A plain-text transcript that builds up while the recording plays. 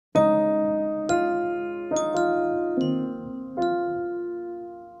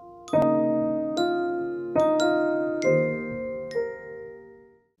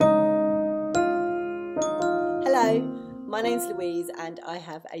my name's Louise and I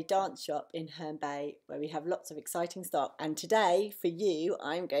have a dance shop in Herne Bay where we have lots of exciting stock, and today for you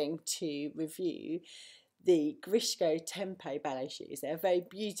I'm going to review the Grishko Tempo ballet shoes. They're a very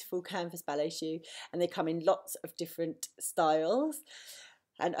beautiful canvas ballet shoe and they come in lots of different styles,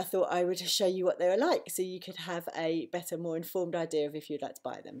 and I thought I would show you what they were like so you could have a better, more informed idea of if you'd like to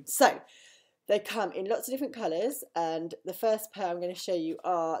buy them. So they come in lots of different colours, and the first pair I'm going to show you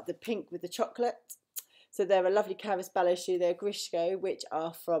are the pink with the chocolate. So they're a lovely canvas ballet shoe. They're Grishko, which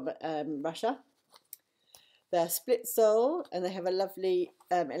are from Russia. They're split sole and they have a lovely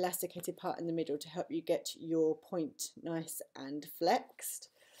elasticated part in the middle to help you get your point nice and flexed.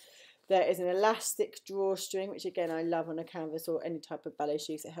 There is an elastic drawstring, which again I love on a canvas or any type of ballet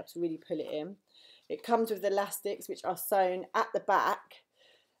shoe, so it helps really pull it in. It comes with elastics which are sewn at the back,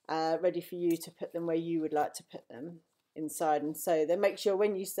 ready for you to put them where you would like to put them inside and sew them. Make sure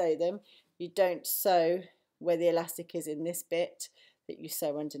when you sew them you don't sew where the elastic is in this bit, that you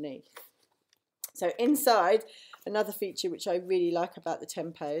sew underneath. So inside, another feature which I really like about the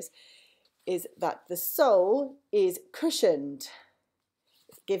Tempos is that the sole is cushioned,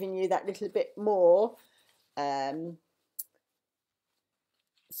 giving you that little bit more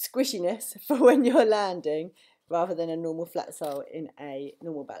squishiness for when you're landing, rather than a normal flat sole in a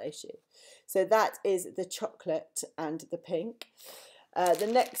normal ballet shoe. So that is the chocolate and the pink. The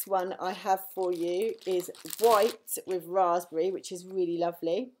next one I have for you is white with raspberry, which is really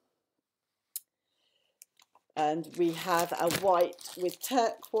lovely. And we have a white with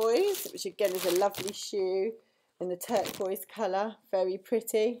turquoise, which again is a lovely shoe in the turquoise colour, very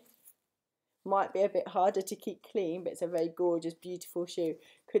pretty. Might be a bit harder to keep clean, but it's a very gorgeous, beautiful shoe.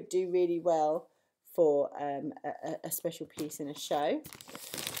 Could do really well for a special piece in a show.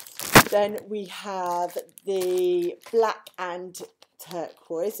 Then we have the black and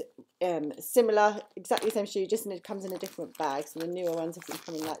turquoise, similar, exactly the same shoe, just it comes in a different bag. So the newer ones have been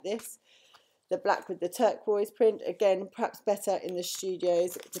coming like this. The black with the turquoise print, again perhaps better in the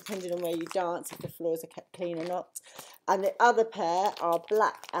studios depending on where you dance, if the floors are kept clean or not. And the other pair are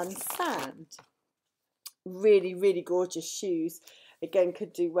black and sand. Really, really gorgeous shoes. Again,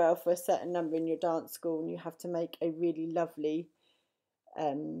 could do well for a certain number in your dance school and you have to make a really lovely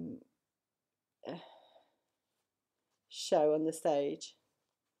show on the stage.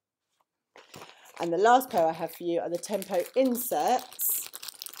 And the last pair I have for you are the Tempo inserts,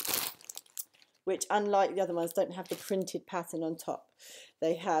 which unlike the other ones don't have the printed pattern on top.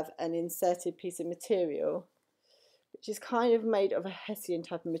 They have an inserted piece of material which is kind of made of a Hessian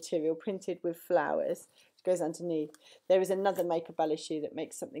type of material, printed with flowers, which goes underneath. There is another maker ballet shoe that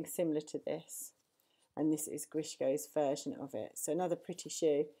makes something similar to this, and this is Grishko's version of it. So another pretty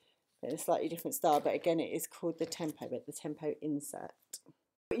shoe in a slightly different style, but again it is called the Tempo, but the Tempo insert.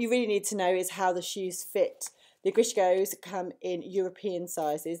 What you really need to know is how the shoes fit. The Grishkos come in European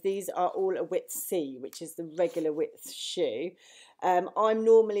sizes. These are all a width C, which is the regular width shoe. I'm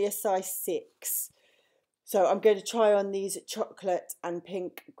normally a size 6. So I'm going to try on these chocolate and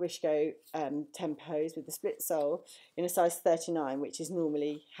pink Grishko Tempos with the split sole in a size 39, which is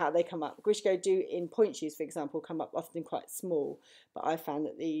normally how they come up. Grishko do in point shoes, for example, come up often quite small, but I found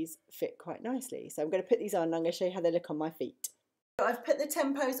that these fit quite nicely. So I'm going to put these on and I'm going to show you how they look on my feet. I've put the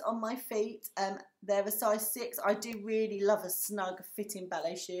Tempos on my feet. They're a size 6. I do really love a snug fitting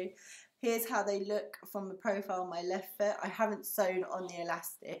ballet shoe. Here's how they look from the profile on my left foot. I haven't sewn on the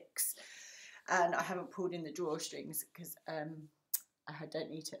elastics and I haven't pulled in the drawstrings because I don't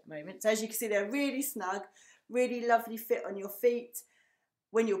need it at the moment. So as you can see, they're really snug, really lovely fit on your feet.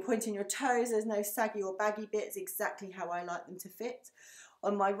 When you're pointing your toes, there's no saggy or baggy bits, exactly how I like them to fit.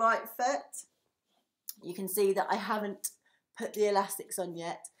 On my right foot, you can see that I haven't put the elastics on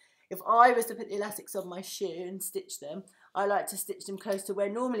yet. If I was to put the elastics on my shoe and stitch them, I like to stitch them close to where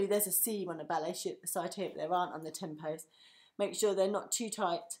normally there's a seam on a ballet shoe at the side here, but there aren't on the Tempos. Make sure they're not too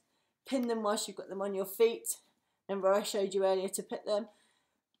tight. Pin them whilst you've got them on your feet. Remember I showed you earlier to put them,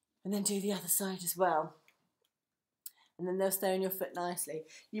 and then do the other side as well. And then they'll stay on your foot nicely.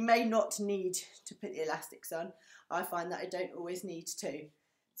 You may not need to put the elastics on. I find that I don't always need to.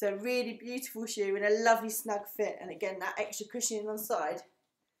 So a really beautiful shoe and a lovely snug fit, and again that extra cushioning on the side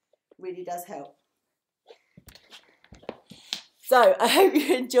really does help. So I hope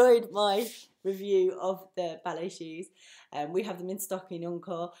you enjoyed my review of the ballet shoes. We have them in stock in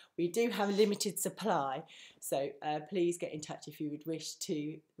Encore. We do have a limited supply, so please get in touch if you would wish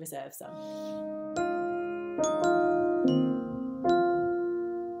to reserve some.